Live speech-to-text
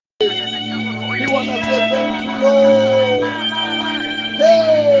wanna say thank you, Lord.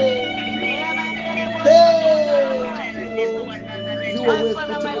 Hey, thank you, Lord. You are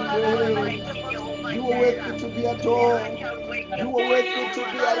worthy to be praised. You are worthy to be adored. You are worthy to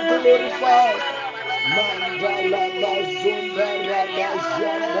be glorified. Mandala bazonda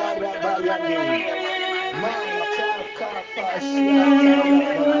rabajanda rabayande. Manta kapashiata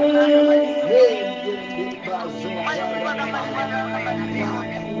raba. Mendele bazonda raba.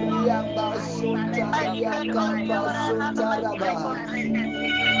 Makuria basontaria kapasontaraba.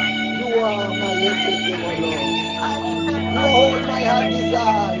 You are my everything, O Lord. You are all my heart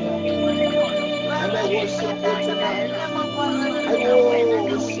desire. And I worship you tonight. I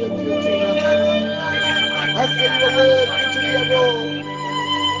worship you tonight. I say you are worthy to be adored.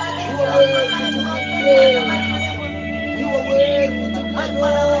 You are worthy to be praised. You are worthy to be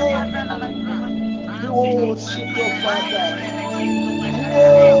adored. We worship your Father. We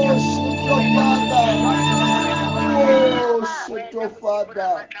worship your Father. We worship your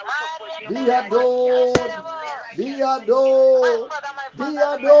Father. Be adored. Be adored. Be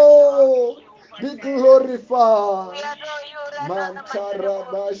adored. Be glorified.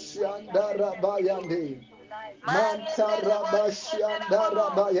 Mantarabashandarabayande.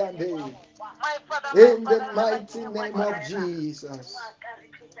 Mantarabashandarabayande. In the mighty name of Jesus.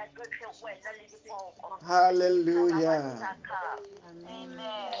 Hallelujah.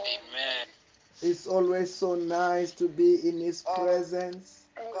 It's always so nice to be in His presence.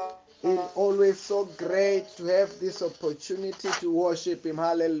 It's always so great to have this opportunity to worship Him.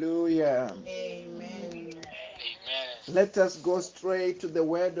 Hallelujah. Amen. Let us go straight to the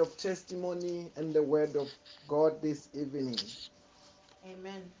word of testimony and the word of God this evening.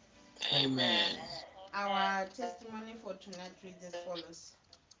 Amen. Amen. Our testimony for tonight reads as follows: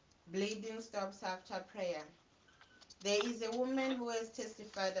 Bleeding stops after prayer. There is a woman who has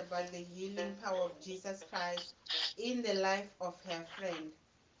testified about the healing power of Jesus Christ in the life of her friend.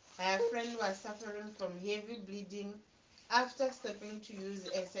 Her friend was suffering from heavy bleeding after stopping to use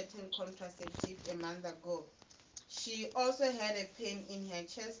a certain contraceptive a month ago. She also had a pain in her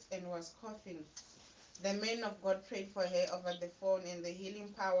chest and was coughing. The man of God prayed for her over the phone, and the healing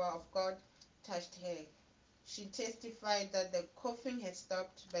power of God touched her. She testified that the coughing had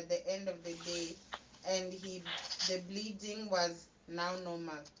stopped by the end of the day, and the bleeding was now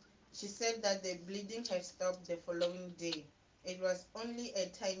normal. She said that the bleeding had stopped the following day. It was only a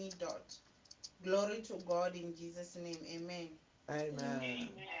tiny dot. Glory to God in Jesus' name. Amen. Amen.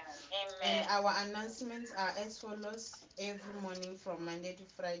 And our announcements are as follows. Every morning from Monday to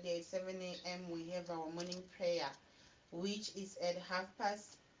Friday at 7 a.m. we have our morning prayer, which is at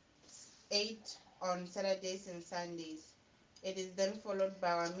 8:30 on Saturdays and Sundays. It is then followed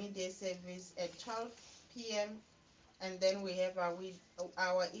by our midday service at 12 p.m. and then we have our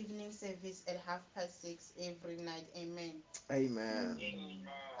evening service at 6:30 every night. Amen. Amen.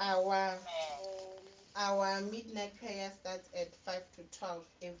 Our our midnight prayer starts at 5 to 12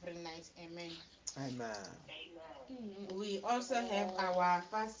 every night. Amen. Amen. We also have our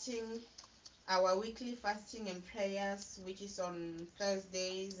fasting, our weekly fasting and prayers, which is on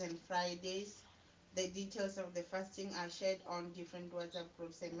Thursdays and Fridays. The details of the fasting are shared on different WhatsApp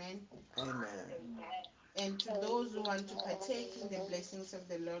groups. Amen. Amen. And to those who want to partake in the blessings of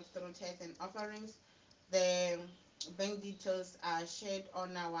the Lord through tithes and offerings, the bank details are shared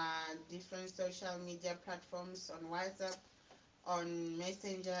on our different social media platforms, on WhatsApp, on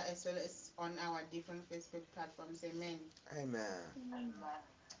Messenger, as well as on our different Facebook platforms. Amen. Amen.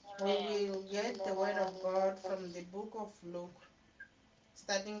 We will get the word of God from the book of Luke,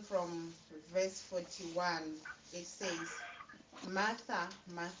 starting from verse 41. It says, Martha,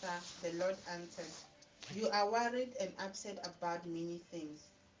 Martha, the Lord answered, you are worried and upset about many things,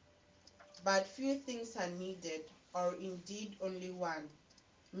 but few things are needed, or indeed only one.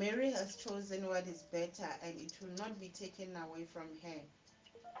 Mary has chosen what is better, and it will not be taken away from her.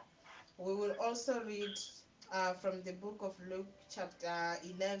 We will also read from the book of Luke, chapter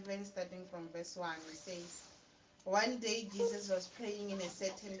 11, starting from verse 1. It says, one day Jesus was praying in a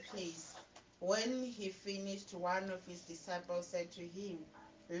certain place. When he finished, one of his disciples said to him,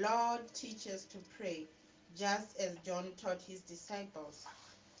 Lord, teach us to pray, just as John taught his disciples.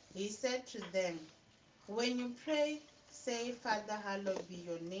 He said to them, when you pray, say, Father, hallowed be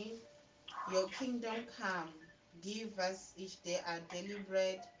your name. Your kingdom come. Give us each day our daily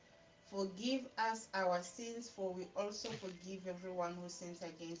bread. Forgive us our sins, for we also forgive everyone who sins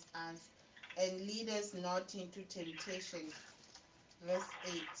against us. And lead us not into temptation. Verse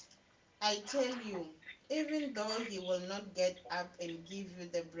 8. I tell you, even though he will not get up and give you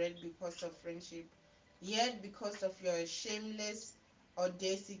the bread because of friendship, yet because of your shameless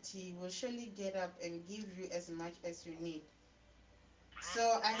audacity will surely get up and give you as much as you need.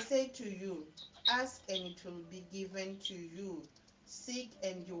 So I say to you, ask and it will be given to you. Seek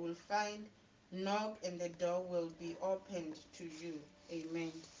and you will find. Knock and the door will be opened to you.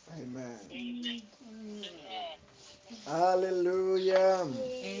 Amen. Amen. Hallelujah.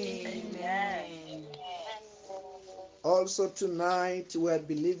 Amen. Also tonight we are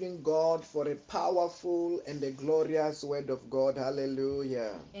believing God for a powerful and a glorious word of God.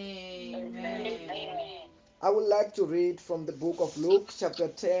 Hallelujah. Amen. I would like to read from the book of Luke chapter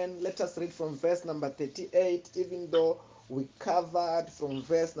 10. Let us read from verse number 38, even though we covered from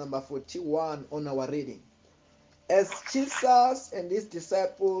verse number 41 on our reading. As Jesus and his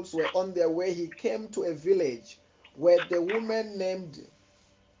disciples were on their way, he came to a village where the woman named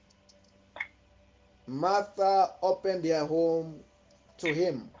Martha opened her home to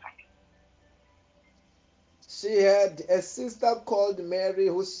him. She had a sister called Mary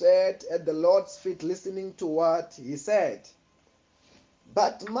who sat at the Lord's feet listening to what he said.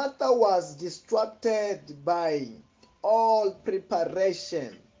 But Martha was distracted by all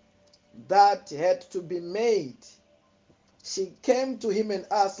preparation that had to be made. She came to him and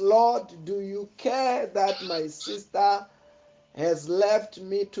asked, Lord, do you care that my sister has left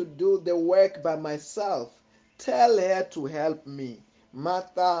me to do the work by myself? Tell her to help me.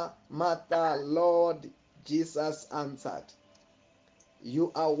 Martha, Martha, Lord, Jesus answered,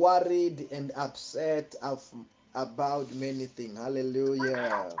 you are worried and upset about many things.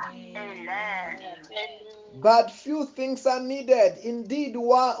 Hallelujah. Amen. But few things are needed. Indeed,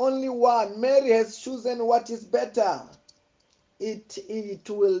 only one. Mary has chosen what is better. It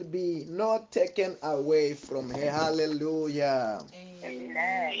will be not taken away from her. Hallelujah.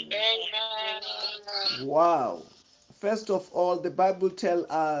 Amen. Wow. First of all, the Bible tells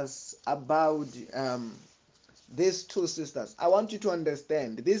us about these two sisters. I want you to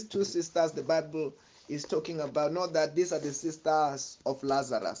understand these two sisters the Bible is talking about, not that these are the sisters of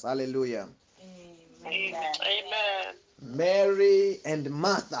Lazarus. Hallelujah. Amen. Mary and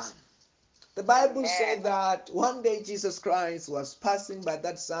Martha. The Bible said that one day Jesus Christ was passing by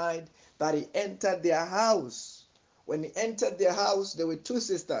that side, but he entered their house. When he entered their house, there were two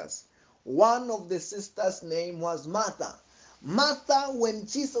sisters. One of the sisters' name was Martha. Martha, when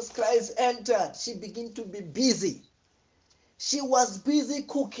Jesus Christ entered, she began to be busy. She was busy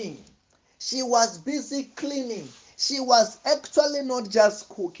cooking. She was busy cleaning. She was actually not just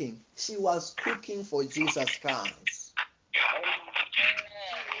cooking, she was cooking for Jesus Christ.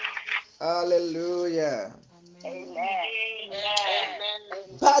 Hallelujah. Amen.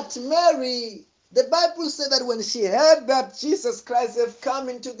 But Mary, the Bible said that when she heard that Jesus Christ had come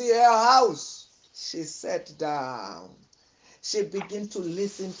into her house, she sat down. She began to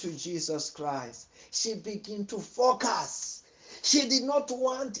listen to Jesus Christ. She began to focus. She did not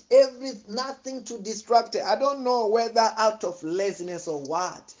want nothing to distract her. I don't know whether out of laziness or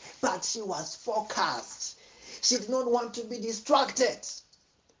what, but she was focused. She did not want to be distracted.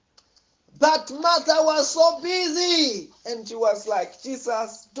 But Martha was so busy. And she was like,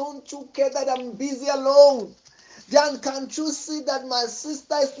 Jesus, don't you care that I'm busy alone? Then can't you see that my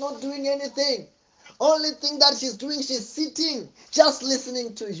sister is not doing anything? Only thing that she's doing, she's sitting, just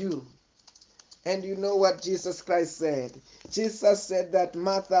listening to you. And you know what Jesus Christ said? Jesus said that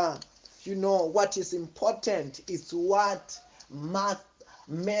Martha, you know what is important is what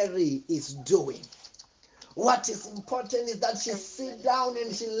Mary is doing. What is important is that she sit down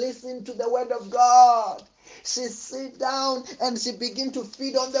and she listen to the word of God. She sit down and she begin to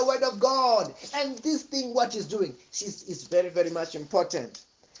feed on the word of God. And this thing, what she's doing, is very, very much important.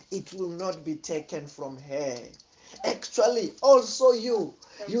 It will not be taken from her. Actually, also you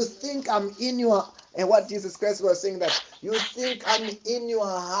think I'm in your, and what Jesus Christ was saying that you think I'm in your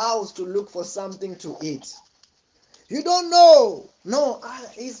house to look for something to eat. You don't know. No,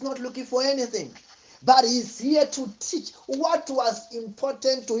 he's not looking for anything. But he's here to teach. What was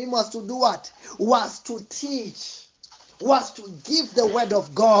important to him was to do what? Was to teach. Was to give the word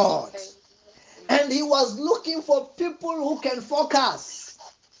of God. And he was looking for people who can focus.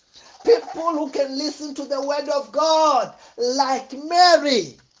 People who can listen to the word of God. Like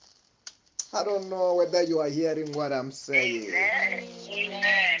Mary. I don't know whether you are hearing what I'm saying.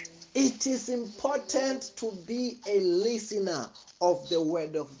 Amen. It is important to be a listener of the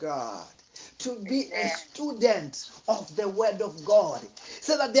word of God, to be a student of the word of God.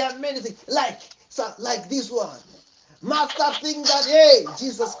 So that there are many things like this one. Martha think that, hey,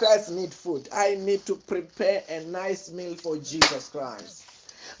 Jesus Christ need food. I need to prepare a nice meal for Jesus Christ.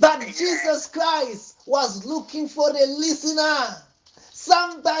 But Jesus Christ was looking for a listener,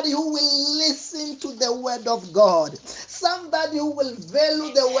 Somebody who will listen to the word of God. Somebody who will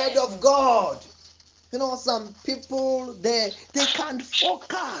value the word of God. You know, some people they can't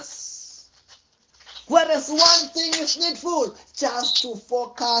focus. Whereas one thing is needful, just to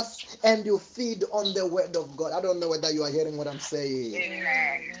focus and you feed on the word of God. I don't know whether you are hearing what I'm saying.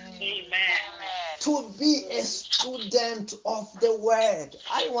 Amen. To be a student of the word.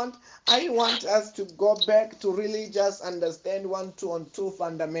 I want us to go back to really just understand 1, 2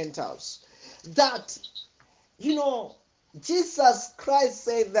 fundamentals. That, you know, Jesus Christ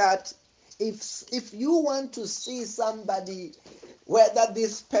said that if you want to see somebody, whether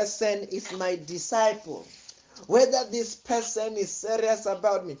this person is my disciple, whether this person is serious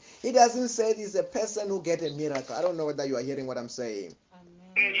about me, he doesn't say he's a person who get a miracle. I don't know whether you are hearing what I'm saying.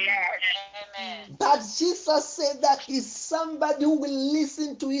 But Jesus said that is somebody who will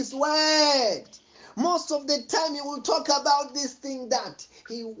listen to his word. Most of the time he will talk about this thing that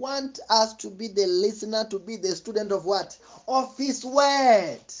he wants us to be the listener, to be the student of what? Of his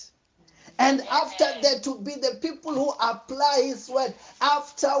word. And after that, to be the people who apply his word.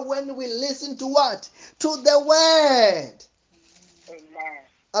 After when we listen to what? To the word.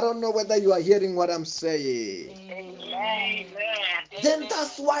 I don't know whether you are hearing what I'm saying. Amen. Then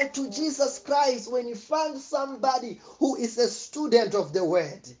that's why to Jesus Christ, when he found somebody who is a student of the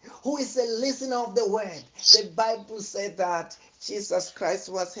word, who is a listener of the word, the Bible said that Jesus Christ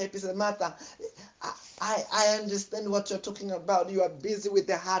was happy. He said, Martha, I understand what you're talking about. You are busy with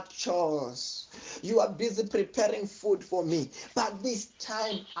the hard chores. You are busy preparing food for me. But this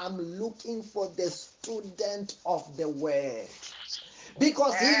time I'm looking for the student of the word.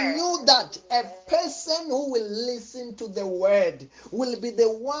 Because he knew that a person who will listen to the word will be the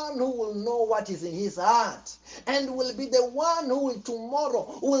one who will know what is in his heart, and will be the one who will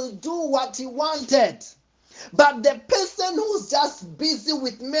tomorrow will do what he wanted. But the person who's just busy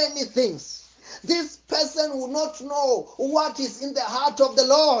with many things, this person will not know what is in the heart of the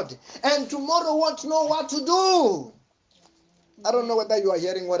Lord, and tomorrow won't know what to do. I don't know whether you are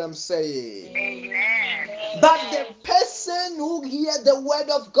hearing what I'm saying. But the person who hear the word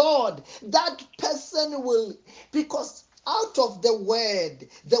of God, that person will, because out of the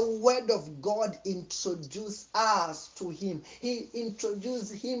word of God introduce us to him. He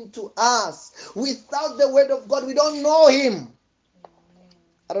introduced him to us. Without the word of God, we don't know him.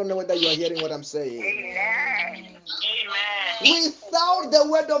 I don't know whether you are hearing what I'm saying. Without the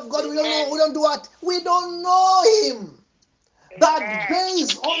word of God, we don't know. We don't do what? We don't know him. But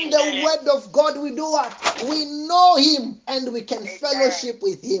based on the word of God, we do what? We know him and we can fellowship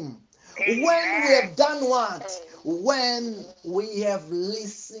with him. When we have done what? When we have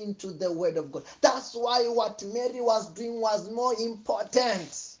listened to the word of God. That's why what Mary was doing was more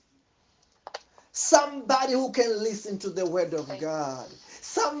important. Somebody who can listen to the word of God.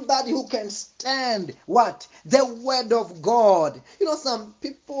 Somebody who can stand what? The word of God. You know, some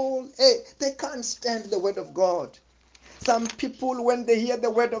people, they can't stand the word of God. Some people, when they hear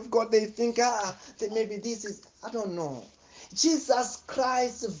the word of God, they think, that maybe this is, I don't know. Jesus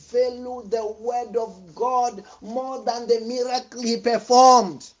Christ valued the word of God more than the miracle he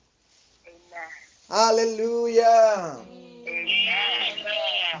performed. Hallelujah.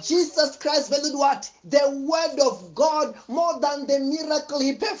 Jesus Christ valued what? The word of God more than the miracle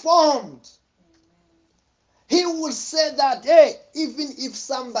he performed. He would say that, hey, even if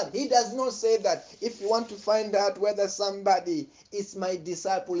somebody, he does not say that if you want to find out whether somebody is my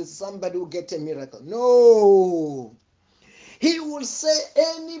disciple, is somebody who get a miracle. No. He will say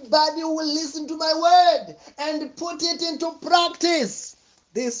anybody who will listen to my word and put it into practice.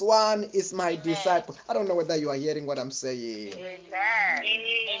 This one is my disciple. I don't know whether you are hearing what I'm saying.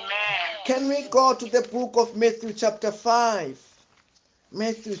 Can we go to the book of Matthew chapter 5?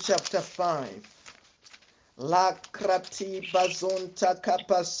 Matthew chapter 5. La krati bazonta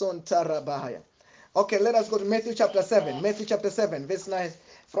kapasonta rabaya. Okay, let us go to Matthew chapter 7. Matthew chapter 7, verse 9,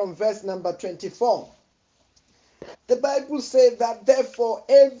 from verse number 24. The Bible says that therefore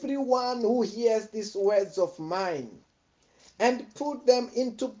everyone who hears these words of mine and put them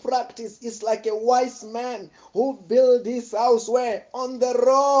into practice is like a wise man who built his house where? On the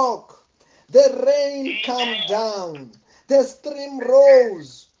rock. The rain came down, the stream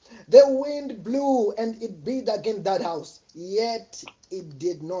rose, the wind blew, and it beat against that house. Yet it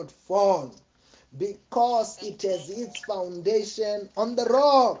did not fall, because it has its foundation on the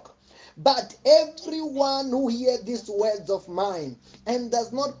rock. But everyone who hears these words of mine and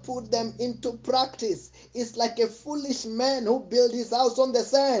does not put them into practice is like a foolish man who built his house on the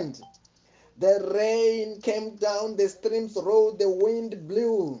sand. The rain came down, the streams rose, the wind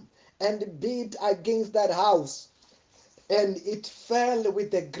blew and beat against that house, and it fell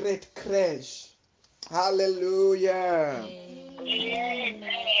with a great crash. Hallelujah. Amen.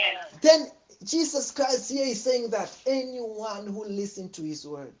 Then Jesus Christ here is saying that anyone who listens to his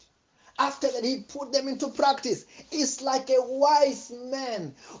word, after that he put them into practice, is like a wise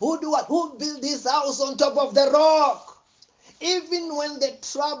man who do what? Who build his house on top of the rock. Even when the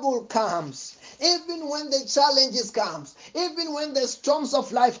trouble comes, even when the challenges comes, even when the storms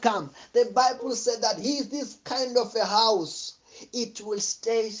of life come, the Bible said that he is this kind of a house. It will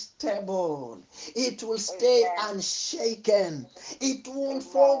stay stable. It will stay unshaken. It won't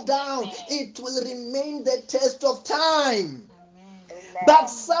fall down. It will remain the test of time. Amen. But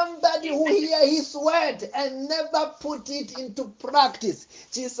somebody who hear his word and never put it into practice,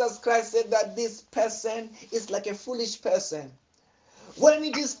 Jesus Christ said that this person is like a foolish person. When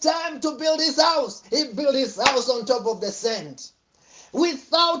it is time to build his house, he built his house on top of the sand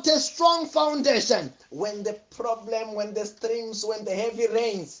without a strong foundation. When the problem, when the streams, when the heavy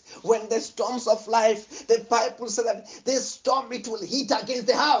rains, when the storms of life, the Bible says that this storm, it will hit against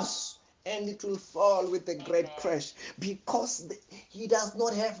the house and it will fall with a great crash because he does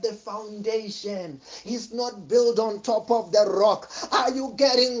not have the foundation. He's not built on top of the rock. Are you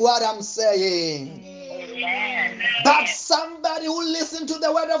getting what I'm saying? Amen. But somebody who listens to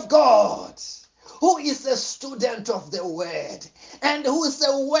the word of God, who is a student of the word, and who is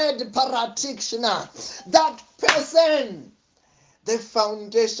a word practitioner, that person, the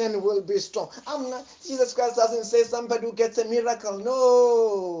foundation will be strong. Jesus Christ doesn't say somebody who gets a miracle.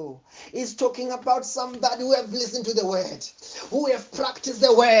 No. He's talking about somebody who have listened to the word, who have practiced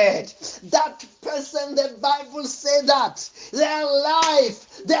the word. That person, the Bible says that their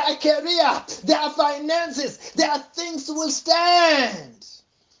life, their career, their finances, their things will stand.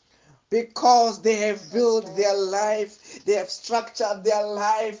 Because they have built their life, they have structured their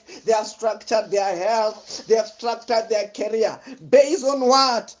life, they have structured their health, they have structured their career. Based on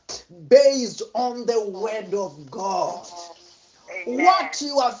what? Based on the word of God. What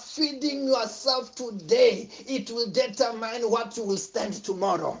you are feeding yourself today, it will determine what you will stand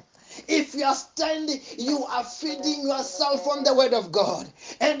tomorrow. If you are standing, you are feeding yourself on the word of God,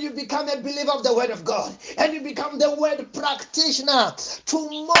 and you become a believer of the word of God, and you become the word practitioner.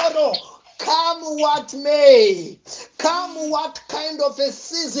 Tomorrow, come what may, come what kind of a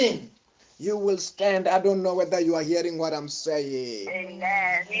season, you will stand. I don't know whether you are hearing what I'm saying.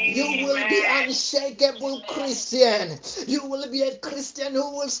 You will be unshakable Christian. You will be a Christian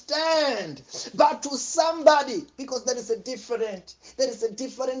who will stand. But to somebody, because there is a difference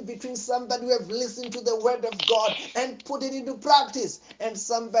between somebody who have listened to the word of God and put it into practice, and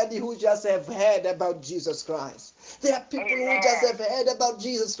somebody who just have heard about Jesus Christ. There are people who just have heard about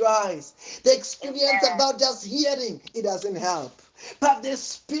Jesus Christ. The experience about just hearing, it doesn't help. But the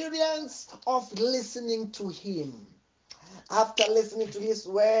experience of listening to him, after listening to his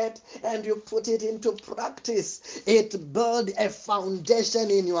word and you put it into practice, it builds a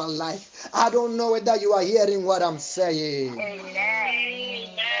foundation in your life. I don't know whether you are hearing what I'm saying. Amen.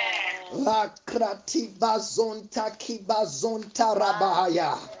 La kratiba zonta kiba zonta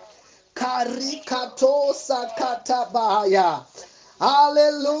rabahaya. Karikato sakata bahaya.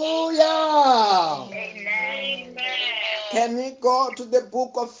 Hallelujah. Amen. Can we go to the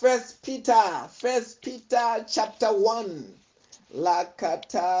book of First Peter? First Peter chapter 1. La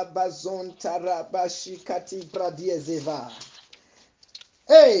kata bazon tarabashikati bradiezeva.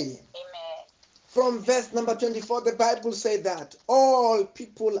 Hey, from verse number 24, the Bible says that all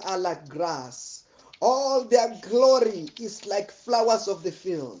people are like grass. All their glory is like flowers of the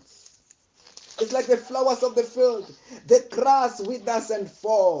field. It's like the flowers of the field. The grass withers and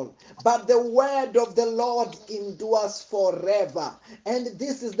fall, but the word of the Lord endures forever. And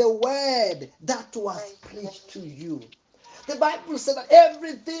this is the word that was preached to you. The Bible said that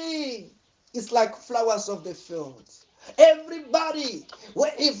everything is like flowers of the field. Everybody,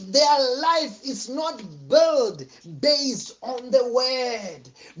 if their life is not built based on the word,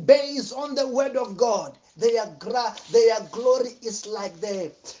 based on the word of God, their glory is like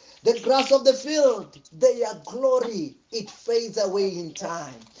the grass of the field. Their glory, it fades away in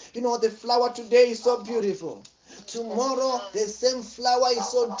time. You know, the flower today is so beautiful. Tomorrow, the same flower is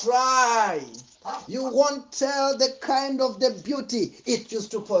so dry. You won't tell the kind of the beauty it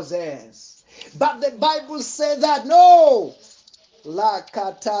used to possess. But the Bible says that no. La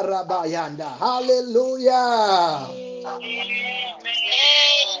katarabayanda. Hallelujah.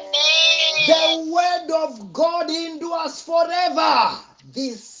 The word of God endures forever.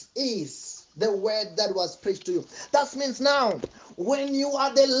 This is the word that was preached to you. That means now, when you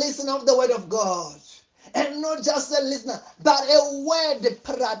are the listener of the word of God, And not just a listener, but a word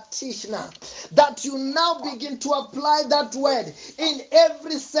practitioner. That you now begin to apply that word in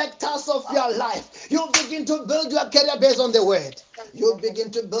every sectors of your life. You begin to build your career based on the word. You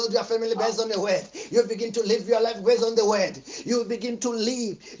begin to build your family based on the word. You begin to live your life based on the word. You begin to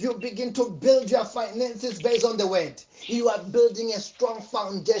live. You begin to build your finances based on the word. You are building a strong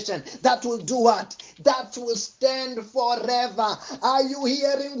foundation that will do what? That will stand forever. Are you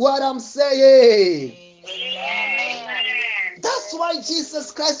hearing what I'm saying? That's why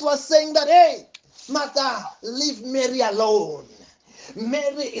Jesus Christ was saying that, hey, Martha, leave Mary alone.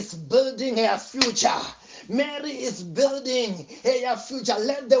 Mary is building her future. Mary is building her future.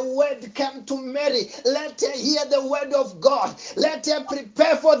 Let the word come to Mary. Let her hear the word of God. Let her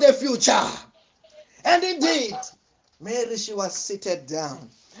prepare for the future. And indeed, Mary, she was seated down.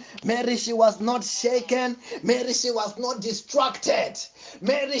 Mary, she was not shaken. Mary, she was not distracted.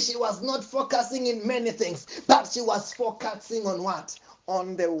 Mary, she was not focusing in many things, but she was focusing on what?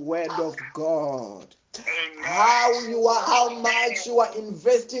 On the word of God. How much you are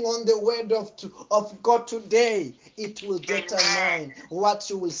investing on the word of God today, it will determine what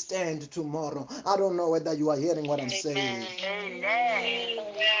you will stand tomorrow. I don't know whether you are hearing what I'm saying.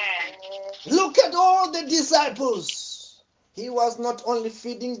 Look at all the disciples. He was not only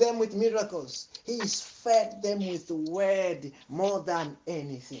feeding them with miracles, he fed them with the word more than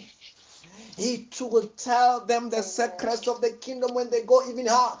anything. He will tell them the secrets of the kingdom when they go even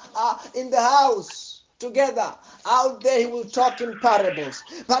in the house together. Out there he will talk in parables.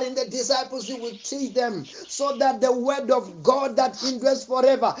 But in the disciples he will teach them so that the word of God that endures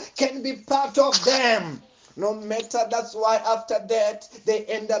forever can be part of them. No matter, that's why after that they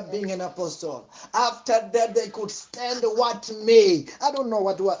end up being an apostle. After that they could stand what may. I don't know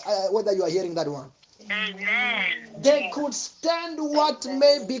whether you are hearing that one. They could stand what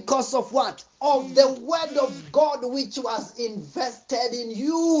may because of what? Of the word of God which was invested in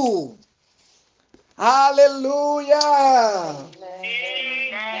you. Hallelujah.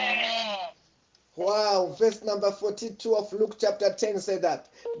 Wow. Verse number 42 of Luke chapter 10 said that.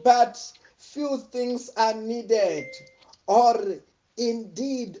 But few things are needed, or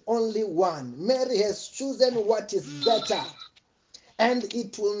indeed only one. Mary has chosen what is better, and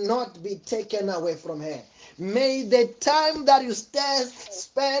it will not be taken away from her. May the time that you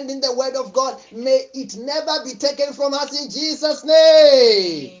spend in the word of God, may it never be taken from us in Jesus'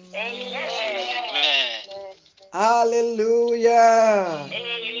 name. Amen. Hallelujah.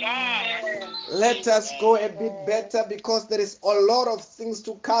 Let us go a bit better because there is a lot of things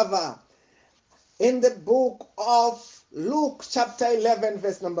to cover. In the book of Luke chapter 11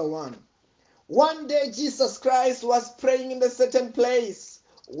 verse number 1. One day Jesus Christ was praying in a certain place.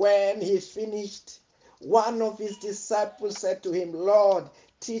 When he finished, one of his disciples said to him, Lord,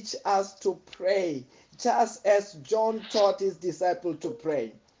 teach us to pray, just as John taught his disciple to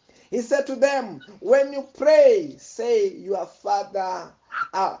pray. He said to them, when you pray, say, Father,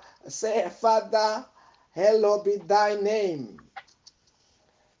 hallowed be thy name.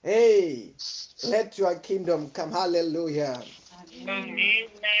 Hey, let your kingdom come. Hallelujah. Amen.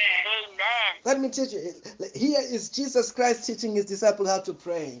 Let me teach you. Here is Jesus Christ teaching his disciples how to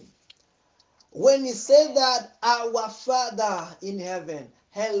pray. When he said that, our Father in heaven,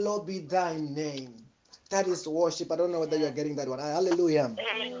 hallowed be thy name. That is worship. I don't know whether you are getting that one. Hallelujah.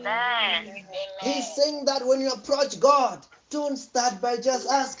 Amen. He's saying that when you approach God, don't start by just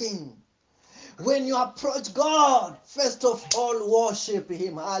asking. When you approach God, first of all, worship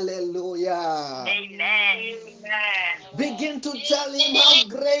him. Hallelujah. Begin to tell him how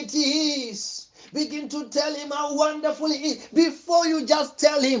great he is. Begin to tell him how wonderful he is. Before you just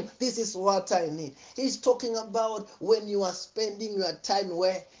tell him, this is what I need. He's talking about when you are spending your time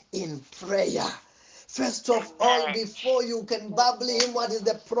where? In prayer. First of all, before you can babble him, what is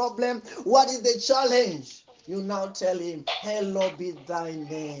the problem? What is the challenge? You now tell him, hallowed be thy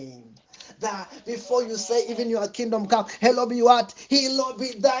name. That before you say even your kingdom come, hallowed be what? Hallowed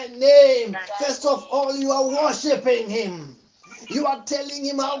be thy name. First of all, you are worshiping him. You are telling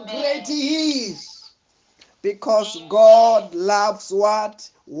him how great he is. Because God loves what?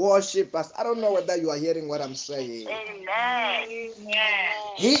 Worshippers. I don't know whether you are hearing what I'm saying.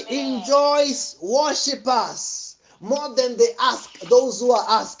 He enjoys worshippers more than they ask those who are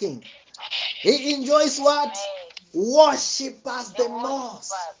asking. He enjoys what? Worshippers the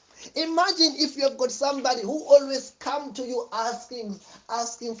most. Imagine if you have got somebody who always come to you asking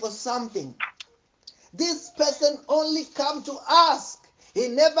for something. This person only come to ask. He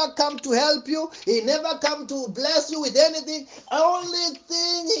never come to help you. He never come to bless you with anything. Only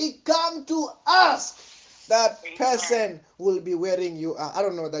thing he come to ask. That person will be wearing you out. I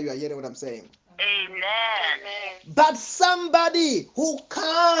don't know whether you are hearing what I'm saying. But somebody who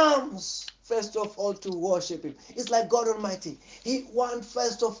comes first of all to worship him. It's like God Almighty. He wants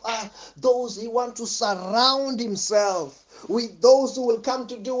first of all those he wants to surround himself with those who will come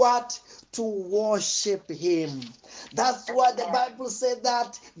to do what? To worship him. That's why the Bible said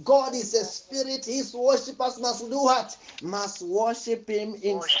that God is a spirit. His worshippers must do what? Must worship him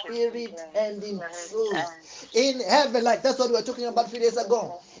in spirit and in truth. In heaven, like that's what we were talking about a few days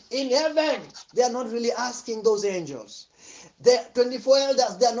ago. In heaven, they are not really asking those angels. The 24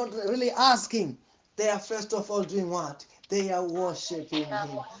 elders, they are not really asking. They are first of all doing what? They are worshiping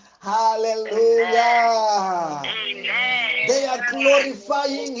him. Hallelujah. They are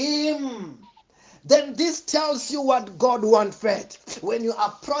glorifying him. Then this tells you what God wants first. When you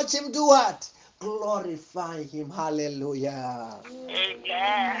approach him, do what? Glorify him. Hallelujah.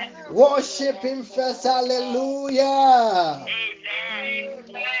 Worship him first. Hallelujah.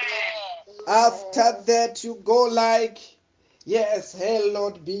 After that, you go like, yes,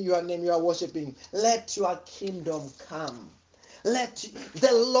 hallowed be your name. You are worshiping. Let your kingdom come. Let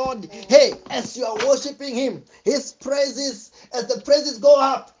the Lord, hey, as you are worshiping him, his praises, as the praises go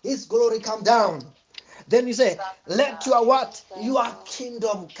up, his glory come down. Then you say, let your what? Your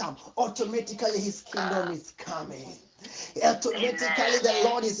kingdom come. Automatically his kingdom is coming. Automatically the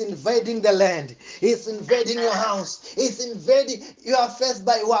Lord is invading the land. He's invading your house. He's invading your face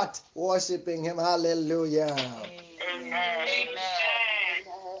by what? Worshiping him. Hallelujah.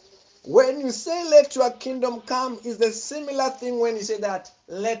 When you say let your kingdom come, is the similar thing when you say that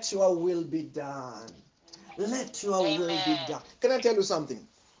let your will be done. Let your will be done. Can I tell you something?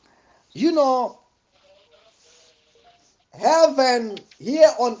 You know, heaven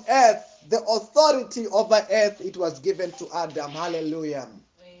here on earth, the authority over earth, it was given to Adam. Hallelujah.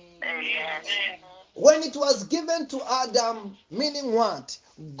 When it was given to Adam, meaning what?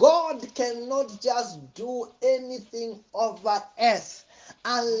 God cannot just do anything over earth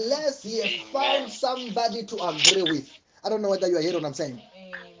unless he finds somebody to agree with. I don't know whether you are hearing what I'm saying.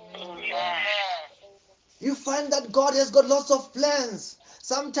 You find that God has got lots of plans.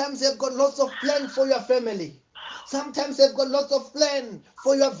 Sometimes He's got lots of plans for your family. Sometimes He's got lots of plans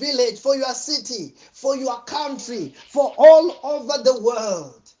for your village, for your city, for your country, for all over the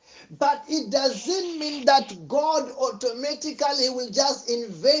world. But it doesn't mean that God automatically will just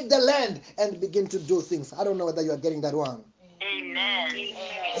invade the land and begin to do things. I don't know whether you are getting that one.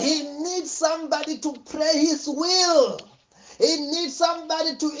 He needs somebody to pray his will. He needs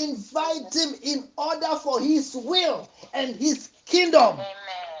somebody to invite him in order for his will and his kingdom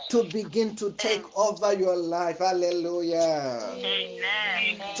to begin to take over your life. Hallelujah.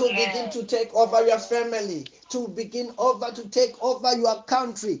 To begin to take over your family, to begin over to take over your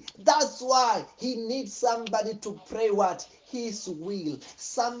country. That's why he needs somebody to pray what? His will.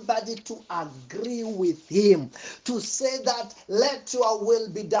 Somebody to agree with him. To say that let your will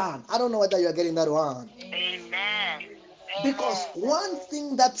be done. I don't know whether you're getting that one. Because one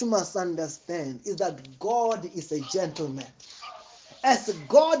thing that you must understand is that God is a gentleman. As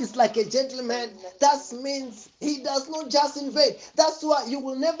God is like a gentleman, that means he does not just invade. That's why you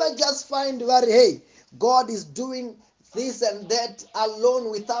will never just find that, hey, God is doing this and that alone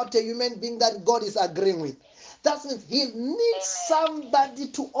without a human being that God is agreeing with. That means he needs somebody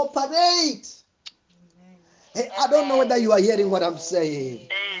to operate. Hey, I don't know whether you are hearing what I'm saying.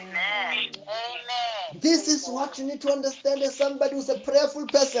 This is what you need to understand as somebody who's a prayerful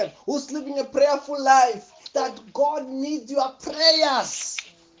person, who's living a prayerful life, that God needs your prayers.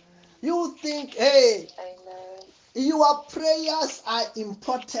 You think, hey, your prayers are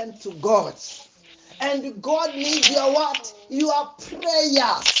important to God. And God needs your what? Your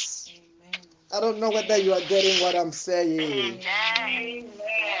prayers. I don't know whether you are getting what I'm saying.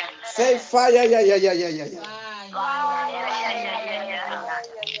 Say fire, yeah.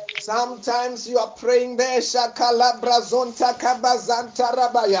 Sometimes you are praying there, Shakala Brazonta Kabazanta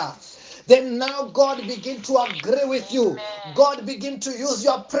Rabaya. Then now God begin to agree with you. God begin to use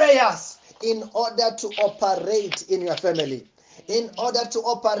your prayers in order to operate in your family, in order to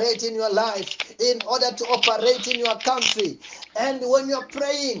operate in your life, in order to operate in your country. And when you're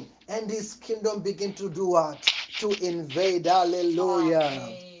praying, and his kingdom begin to do what? To invade.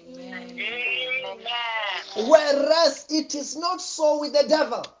 Hallelujah. Whereas it is not so with the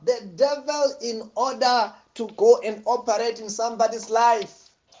devil. The devil, in order to go and operate in somebody's life,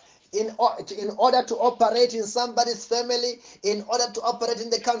 in order to operate in somebody's family, in order to operate in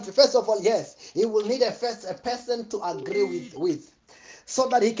the country, first of all, yes, he will need a person to agree with. so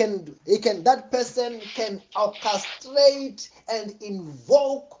that that person can orchestrate and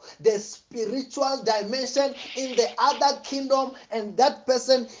invoke the spiritual dimension in the other kingdom. And that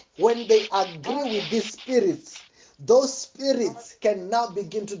person, when they agree with these spirits, those spirits can now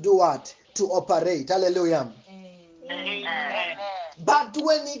begin to do what? To operate. Hallelujah. Amen. But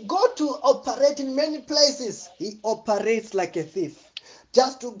when he go to operate in many places, he operates like a thief.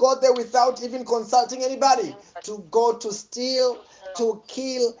 Just to go there without even consulting anybody, to go to steal, to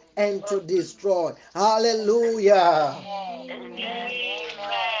kill, and to destroy. Hallelujah. Amen.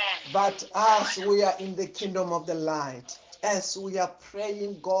 But as we are in the kingdom of the light, as we are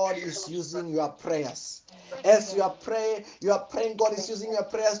praying, God is using your prayers. As you are praying, God is using your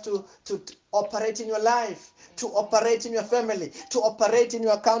prayers to operate in your life, to operate in your family, to operate in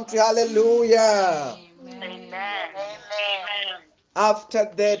your country. Hallelujah. After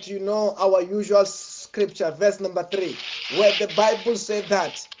that, our usual scripture, verse number 3, where the Bible said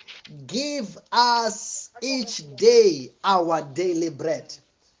that, give us each day our daily bread.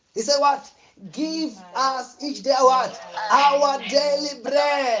 He said what? Give us each day what? Our daily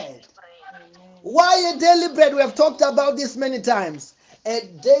bread. Why a daily bread? We have talked about this many times. A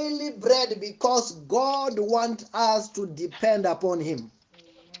daily bread because God wants us to depend upon Him.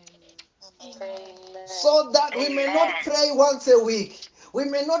 So that we may not pray once a week. We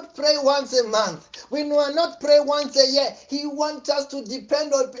may not pray once a month. We may not pray once a year. He wants us to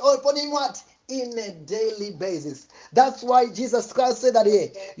depend upon Him what? In a daily basis. That's why Jesus Christ said that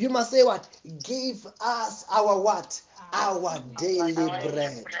here. You must say what? Give us our what? Our daily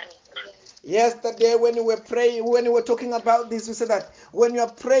bread. Yesterday when we were praying, when we were talking about this, we said that when you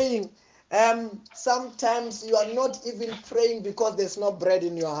are praying, sometimes you are not even praying because there's no bread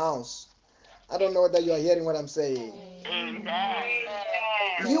in your house. I don't know whether you are hearing what I'm saying.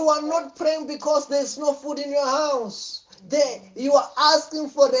 You are not praying because there's no food in your house. You are asking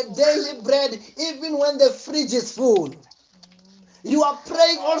for the daily bread even when the fridge is full. You are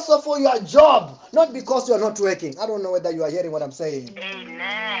praying also for your job, not because you are not working. I don't know whether you are hearing what I'm saying.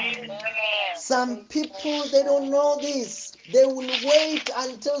 Some people, they don't know this. They will wait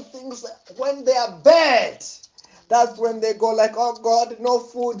until things, when they are bad. That's when they go like, oh God, no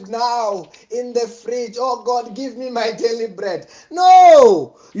food now in the fridge. Oh God, give me my daily bread.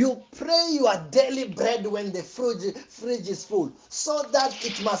 No! You pray your daily bread when the fridge is full, so that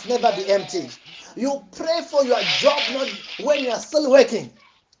it must never be empty. You pray for your job not when you are still working.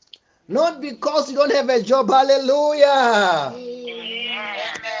 Not because you don't have a job. Hallelujah.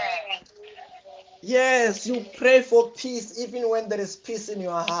 Yes, you pray for peace even when there is peace in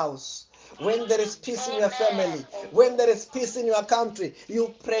your house. When there is peace in your family, when there is peace in your country,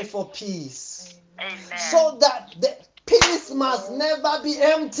 you pray for peace. So that the peace must never be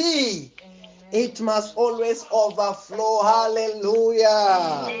empty. It must always overflow.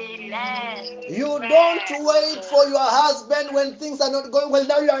 Hallelujah. You don't wait for your husband when things are not going well.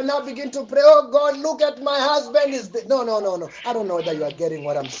 Now you are now begin to pray, oh God, look at my husband. No. I don't know whether you are getting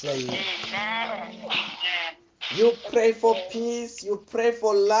what I'm saying. You pray for peace, you pray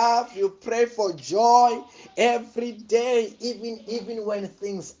for love, you pray for joy every day, even when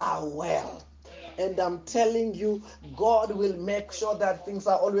things are well. And I'm telling you, God will make sure that things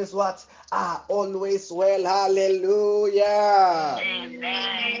are always what? Are always well. Hallelujah.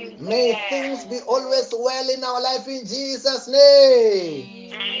 May things be always well in our life in Jesus'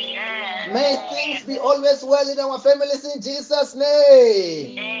 name. May things be always well in our families in Jesus'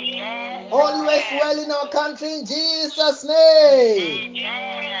 name. Always well in our country in Jesus' name.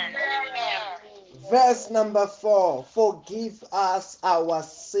 Verse number 4. Forgive us our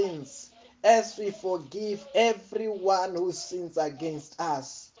sins as we forgive everyone who sins against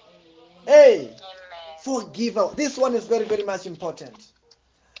us. Hey, forgive us. This one is very, very much important.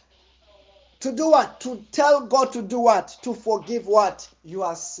 To do what? To tell God to do what? To forgive what?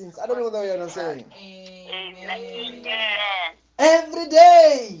 Your sins. I don't know what you're saying. Every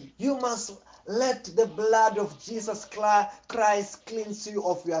day you must let the blood of Jesus Christ cleanse you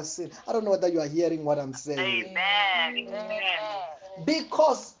of your sin. I don't know whether you are hearing what I'm saying.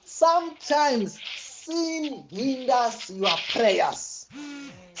 Because sometimes sin hinders your prayers.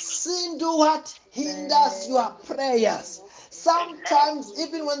 Sin do what? Hinders your prayers. Sometimes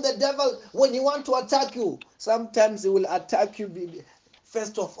even when he want to attack you, sometimes he will attack you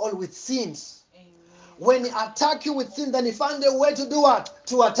first of all with sins. When he attack you with sin, then he find a way to do what?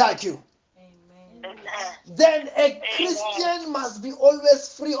 To attack you. Then a Christian must be always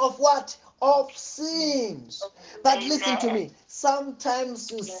free of what? Of sins. But listen to me.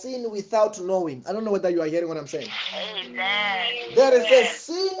 Sometimes you sin without knowing. I don't know whether you are hearing what I'm saying. There is a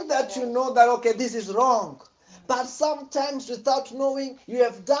sin that you know that, okay, this is wrong. But sometimes without knowing, you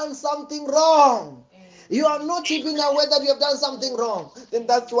have done something wrong. You are not even aware that you have done something wrong. Then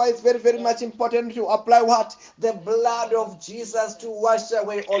that's why it's very, very much important to apply what? The blood of Jesus to wash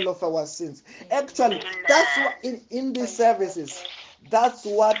away all of our sins. Actually, that's what in these services, that's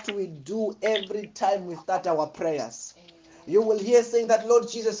what we do every time we start our prayers. You will hear saying that, Lord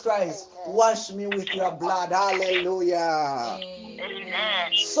Jesus Christ, wash me with your blood. Hallelujah.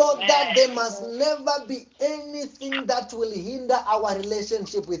 So that there must never be anything that will hinder our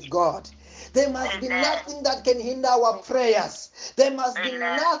relationship with God. There must be nothing that can hinder our prayers. There must be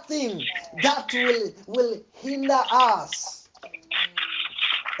nothing that will hinder us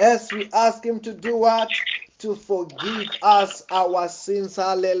as we ask Him to do what? To forgive us our sins.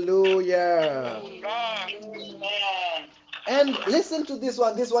 Hallelujah. And listen to this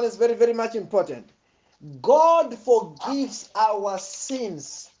one. This one is very, very much important. God forgives our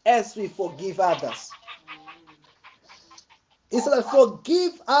sins as we forgive others. It's like,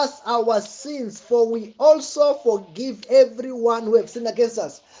 forgive us our sins, for we also forgive everyone who have sinned against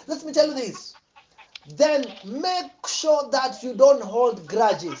us. Let me tell you this. Then make sure that you don't hold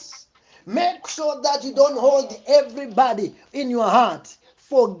grudges. Make sure that you don't hold everybody in your heart.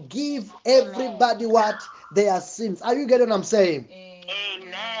 Forgive everybody what their sins. Are you getting what I'm saying?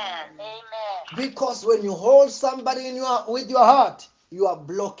 Because when you hold somebody with your heart, you are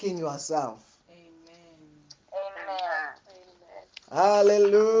blocking yourself.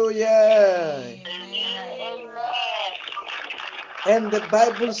 Hallelujah. And the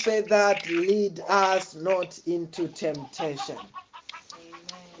Bible says that lead us not into temptation.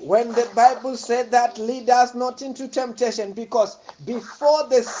 When the Bible said that lead us not into temptation, because before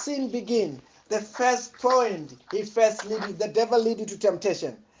the sin begin, the first point, the devil lead you to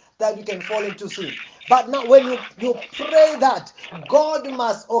temptation, that you can fall into sin. But now when you pray that God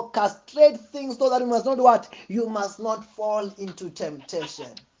must orchestrate things so that you must not do what? You must not fall into temptation.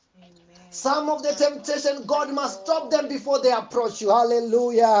 Some of the temptation, God must stop them before they approach you.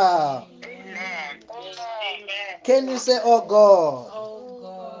 Hallelujah. Can you say, oh God?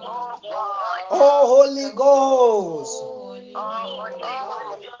 Oh Holy Ghost,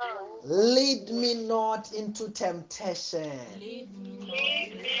 lead me not into temptation.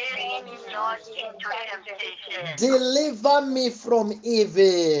 Deliver me from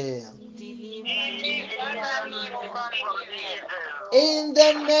evil. In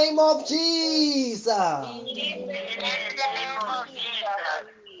the name of Jesus.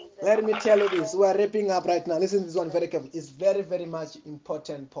 Let me tell you this. We are wrapping up right now. Listen to this one very carefully. It's very, very much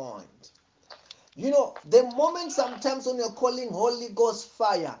important point. You know, the moment sometimes when you're calling Holy Ghost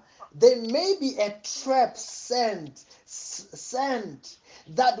fire, there may be a trap sent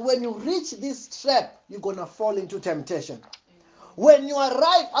that when you reach this trap, you're going to fall into temptation. When you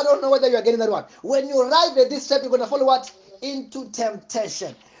arrive, I don't know whether you are getting that one. When you arrive at this trap, you're going to fall what? Into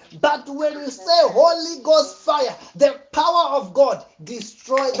temptation. But when you say Holy Ghost fire, the power of God,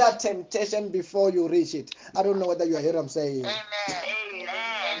 destroy that temptation before you reach it. I don't know whether you are hearing what I'm saying.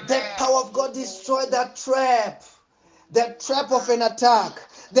 The power of God destroy that trap. The trap of an attack.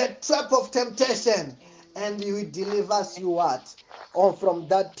 The trap of temptation. And He delivers you what? On from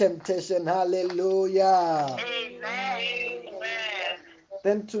that temptation. Hallelujah.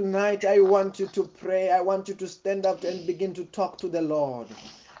 Then tonight I want you to pray. I want you to stand up and begin to talk to the Lord.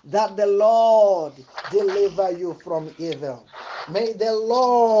 That the Lord deliver you from evil. May the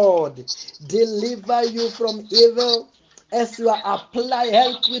Lord deliver you from evil as you are help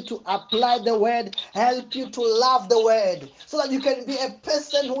you to apply the word, help you to love the word, so that you can be a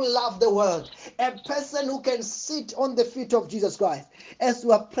person who loves the word, a person who can sit on the feet of Jesus Christ. As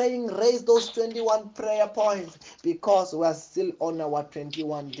we are praying, raise those 21 prayer points, because we are still on our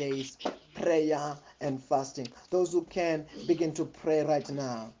 21 days prayer and fasting. Those who can, begin to pray right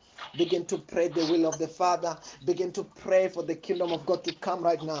now. Begin to pray the will of the Father. Begin to pray for the kingdom of God to come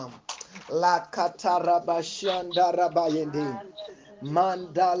right now. La katarabashanda rabayende.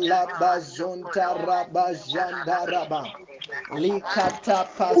 Mandala bazonta rabajanda raba. Likata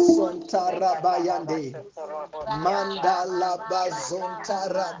pasonta rabayande. Mandala bazonta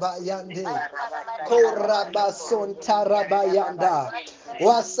rabayande. Korabasonta rabayanda.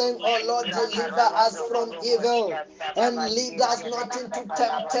 Was saying, oh Lord, deliver us from evil and lead us not into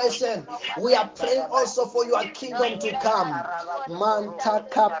temptation. We are praying also for your kingdom to come.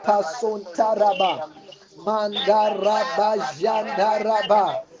 Mantaka pasonta raba. Mandaraba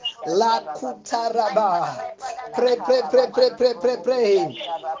jandaraba. La kutaraba. Pray, pray, pray, pray, pray, pray, pray.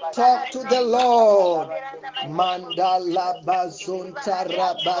 Talk to the Lord. Mandala bazonta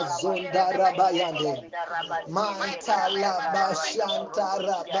rabazonda rabayande. Mantala bashanta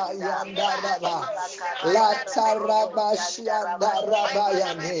rabayanda raba. La tarabashianda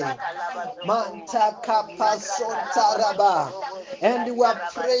rabayande. Manta kapasonta raba. And we are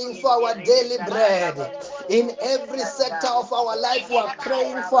praying for our daily bread. In every sector of our life, we are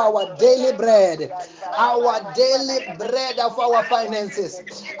praying for our daily bread. Our daily bread of our finances.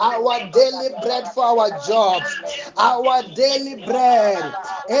 Our daily bread for our jobs. Our daily bread.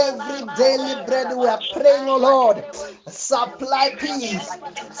 Every daily bread we are praying, oh Lord. Supply peace.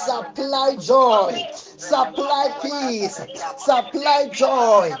 Supply joy. Supply peace. Supply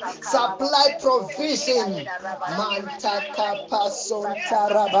joy. Supply provision. Manta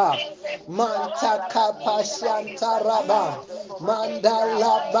kapasontaraba. Manta kapashantaraba.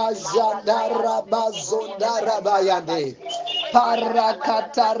 Mandala bajandaraba zondarabayande.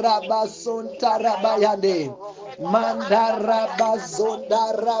 Parakataraba sontarabayande. Mandaraba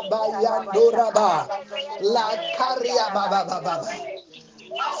zondarabayandoraba. La karia baba baba.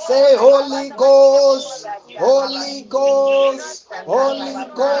 Say Holy Ghost, Holy Ghost, Holy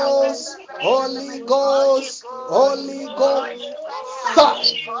Ghost, Holy Ghost, Holy Ghost. Fire,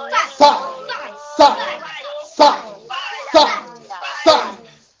 fire, fire, fire, fire, fire,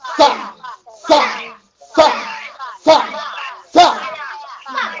 fire, fire, fire, fire,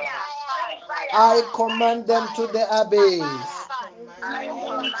 fire. I command them to the abyss.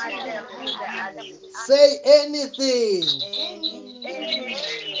 Say anything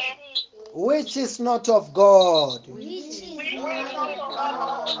which is not of God in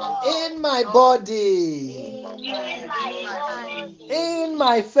my body, in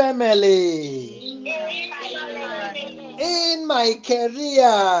my family, in my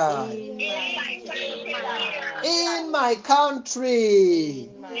career, in my country,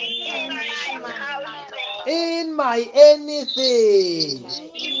 in my anything,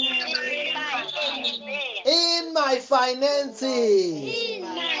 in my finances.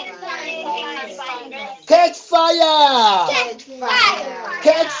 Catch fire! Catch fire!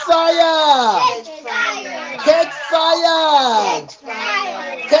 Catch fire! Catch fire! Catch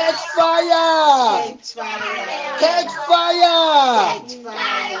fire! Catch fire! Catch fire! Catch fire! Catch fire! Catch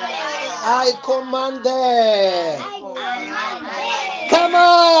fire! I command them. Command them. Come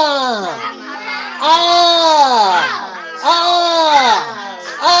on! Ah! Ah!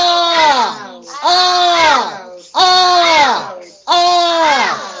 Ah! Ah! Ah!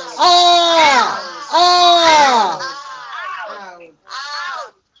 Ah! Ah! Ah!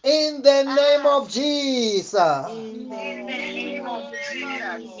 Out. In the name of Jesus. In the name of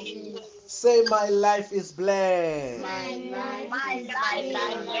Jesus. Say, my life is blessed. My life is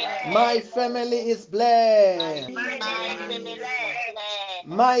blessed. My family is blessed. My family is blessed.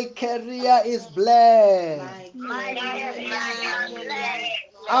 My career is blessed. My career is blessed.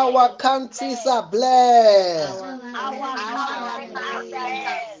 Our countries are blessed. Our countries are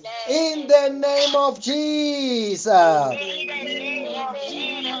blessed. In the name of Jesus. In the name of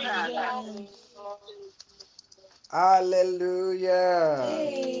Jesus. Hallelujah.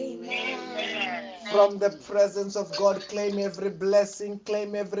 Amen. From the presence of God, claim every blessing,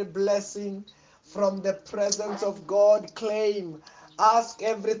 claim every blessing. From the presence of God, claim. Ask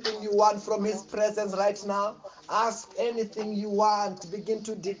everything you want from His presence right now. Ask anything you want. Begin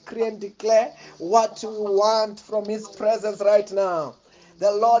to decree and declare what you want from His presence right now.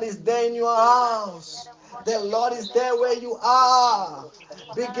 The Lord is there in your house. The Lord is there where you are.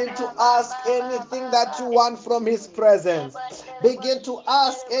 Begin to ask anything that you want from His presence. Begin to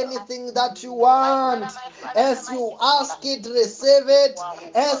ask anything that you want. As you ask it, receive it.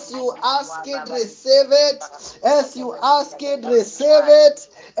 As you ask it, receive it. As you ask it, receive it.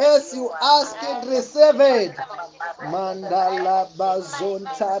 As you ask it, receive it. Mandala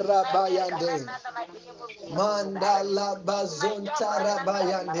bazonta rabayande. Mandala bazonta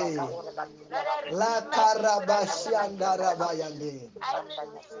rabayande. La karabashianda rabayande.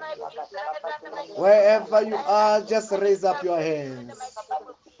 Wherever you are, just raise up your hands.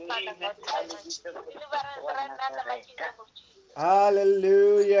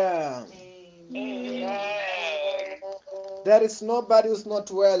 Hallelujah. Amen. There is nobody who's not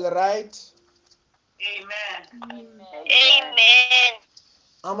well, right? Amen.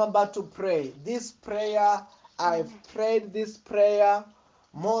 I'm about to pray. This prayer, I've prayed this prayer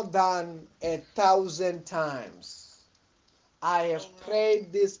more than 1,000 times. I have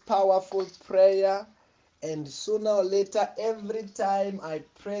prayed this powerful prayer, and sooner or later, every time I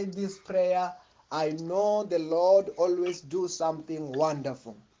pray this prayer, I know the Lord always do something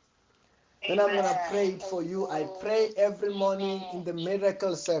wonderful. Then I'm going to pray it for you. I pray every morning in the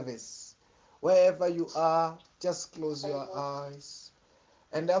miracle service. Wherever you are, just close your eyes.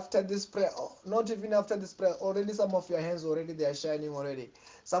 And after this prayer, not even after this prayer, already some of your hands already, they are shining already.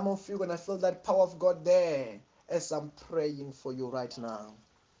 Some of you are going to feel that power of God there as I'm praying for you right now.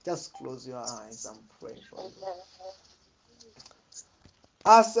 Just close your eyes. I'm praying for you.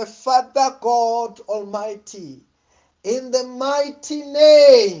 As a Father God Almighty, in the mighty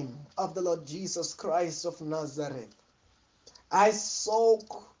name of the Lord Jesus Christ of Nazareth, I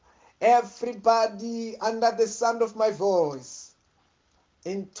soak everybody under the sound of my voice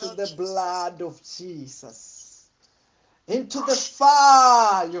into the blood of Jesus, into the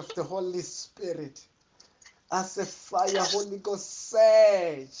fire of the Holy Spirit. As a fire, Holy Ghost,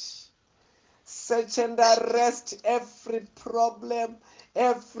 search and arrest every problem,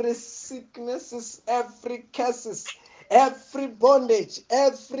 every sicknesses, every curses, every bondage,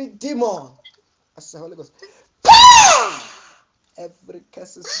 every demon. As the Holy Ghost, every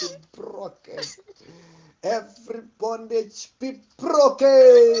curses be broken, every bondage be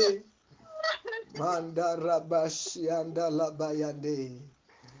broken. Mandarabashi and Labayande.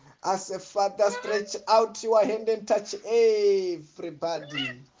 As a Father, stretch out your hand and touch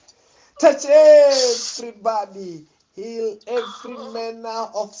everybody. Touch everybody. Heal every manner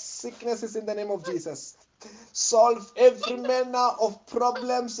of sicknesses in the name of Jesus. Solve every manner of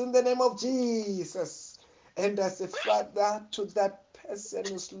problems in the name of Jesus. And as a father to that person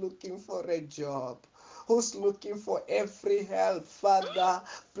who's looking for a job, who's looking for every help, Father,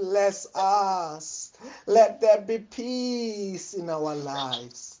 bless us. Let there be peace in our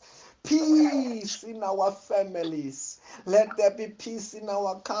lives. Peace in our families. Let there be peace in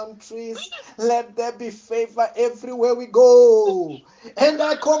our countries. Let there be favor everywhere we go. And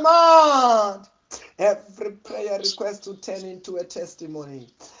I command every prayer request to turn into a testimony.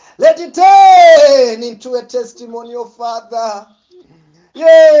 Let it turn into a testimony, oh Father.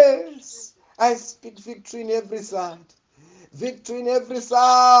 Yes, I speak victory in every side. Victory in every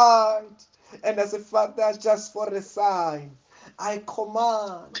side. And as a Father, just for a sign, I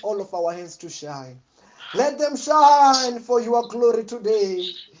command all of our hands to shine. Let them shine for your glory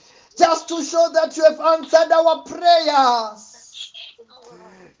today. Just to show that you have answered our prayers.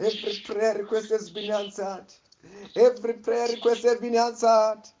 Every prayer request has been answered. Every prayer request has been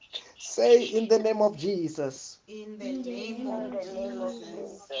answered. Say in the name of Jesus. In the name of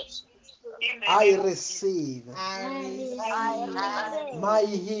Jesus, I receive I receive my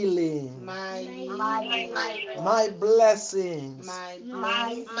healing, my healing, my blessings, my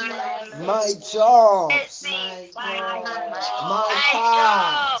blessings, my jobs, my joy, my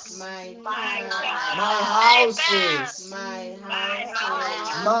cars, my my car, houses, my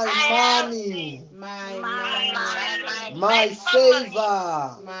houses, my money, my money, my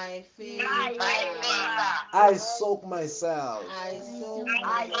favor. my favor. I soak myself I soak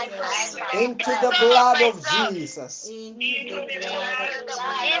myself into the blood of Jesus, into the blood of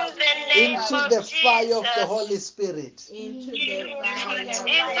In the Jesus, name into of the fire of the Jesus. Holy Spirit. into the fire of the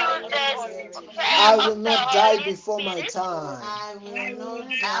Into Holy the Spirit. I fire of will the not die Holy before my Spirit. time. I will not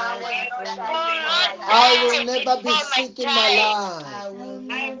I die before my will not time. I will die never be before my sick in my time. life. I will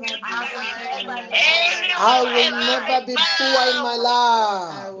never be sick in my I life. will never be poor in my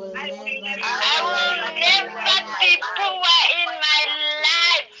I life. will never be I poor will in my never life. be poor in my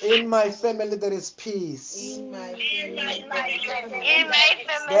life. In my family there is peace. In my family there is In peace. my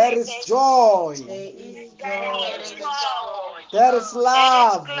family There is there joy. There is is joy. joy. There is There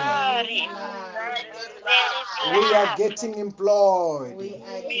is love. There is glory. love. There is We are love. getting employed. We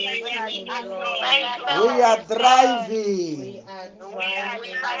are getting My employed. We family are is We thriving. are thriving.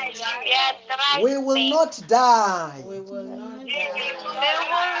 thriving. We are We will thriving. not die We will not We die will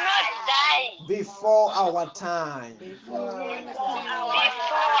not die before our time. before our time.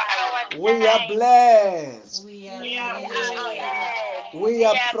 before our We are time. blessed. We are blessed. We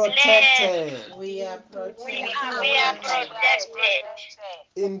are protected. We are We are protected. protected.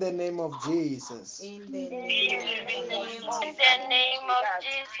 In the name of Jesus. In the name of In Jesus. the name of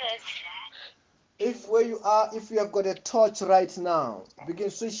Jesus. If where you are, if you have got a torch right now, begin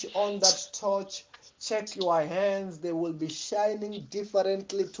switch on that torch. Check your hands, they will be shining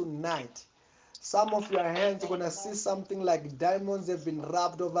differently tonight. Some of your hands are gonna see something like diamonds have been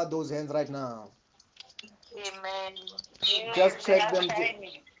rubbed over those hands right now. Amen. Just They check are them.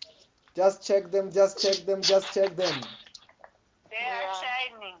 shining. Just check them. Just check them. Just check them. They are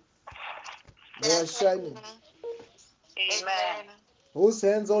shining. They are shining. Amen. Whose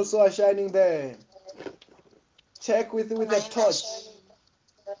hands also are shining there? Check with a torch.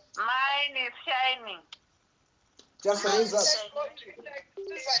 Mine is shining. Just raise up.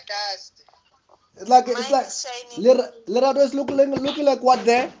 Silver dust. It's like Lerato is looking like what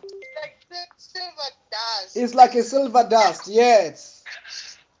there? like silver dust. It's like a silver dust. Yes.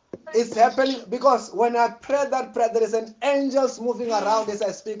 It's happening because when I pray that prayer, there is an angels moving around as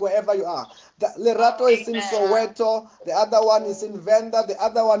I speak wherever you are. The Lerato is in Soweto, the other one is in Venda, the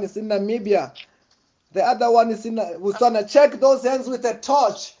other one is in Namibia, the other one is in Botswana. Check those hands with a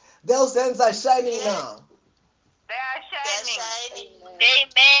torch. Those hands are shining now. They are shining.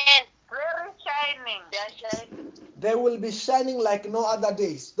 Amen. Very shining. They are shining. They will be shining like no other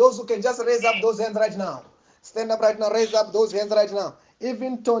days. Those who can just raise up those hands right now. Stand up right now, raise up those hands right now.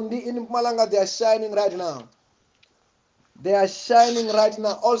 Even Tondi in Malanga, they are shining right now. They are shining right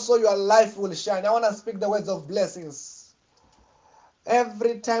now. Also, your life will shine. I want to speak the words of blessings.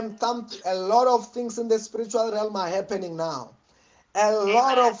 Every time, a lot of things in the spiritual realm are happening now. A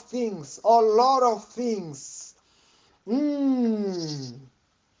lot of things. A lot of things.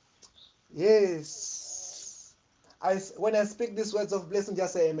 Yes. When I speak these words of blessing,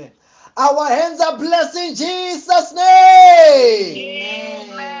 just say amen. Our hands are blessed in Jesus' name.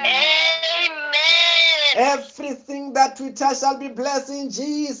 Amen. Everything that we touch shall be blessed in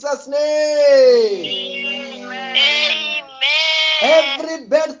Jesus' name. Amen. Every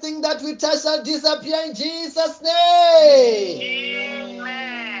bad thing that we touch shall disappear in Jesus' name.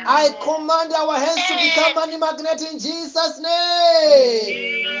 Amen. I command our hands to become money magnet in Jesus' name.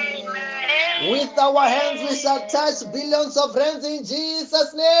 Amen. With our hands we shall touch billions of rands in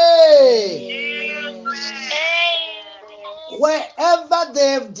Jesus' name. Wherever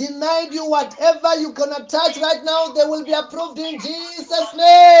they have denied you, whatever you're gonna touch right now, they will be approved in Jesus'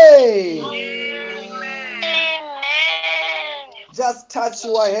 name. Just touch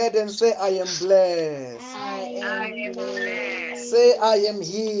your head and say, I am blessed. I am blessed. Say, I am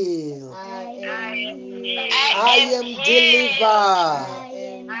healed. I am healed. I am delivered.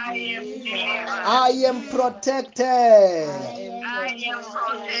 I am delivered. I am protected. I am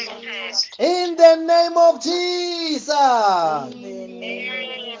protected. In the name of Jesus. In the name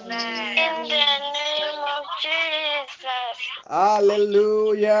of In the name of Jesus.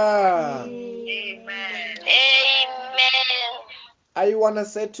 Hallelujah. Amen. Amen. I want to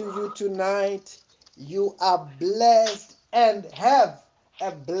say to you tonight, you are blessed and have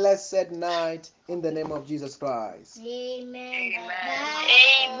a blessed night in the name of Jesus Christ. Amen.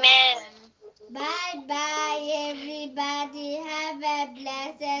 Amen. Bye bye, everybody. Have a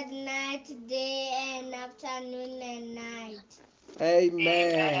blessed night, day, and afternoon and night.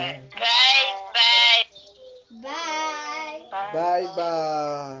 Amen. Bye bye. Bye. Bye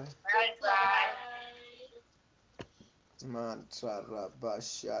bye. Bye bye. Mantaraba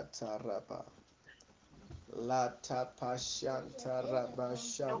shataraba. Lata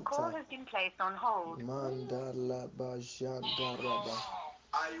pashantaraba Your call shanta. has been placed on hold. Mandala bashantaraba.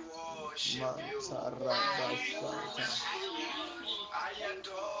 I worship Mantaraba shanta. I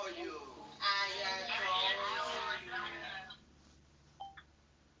adore you.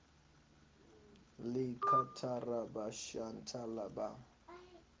 Likataraba shantalaba.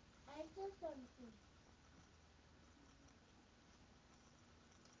 I saw something.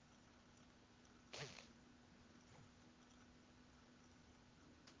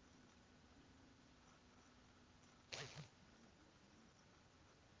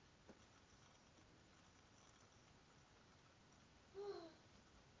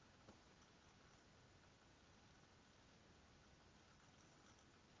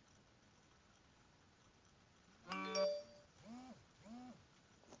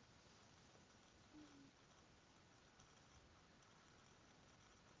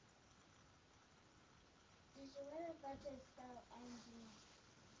 Did you wear a butter style, Angie?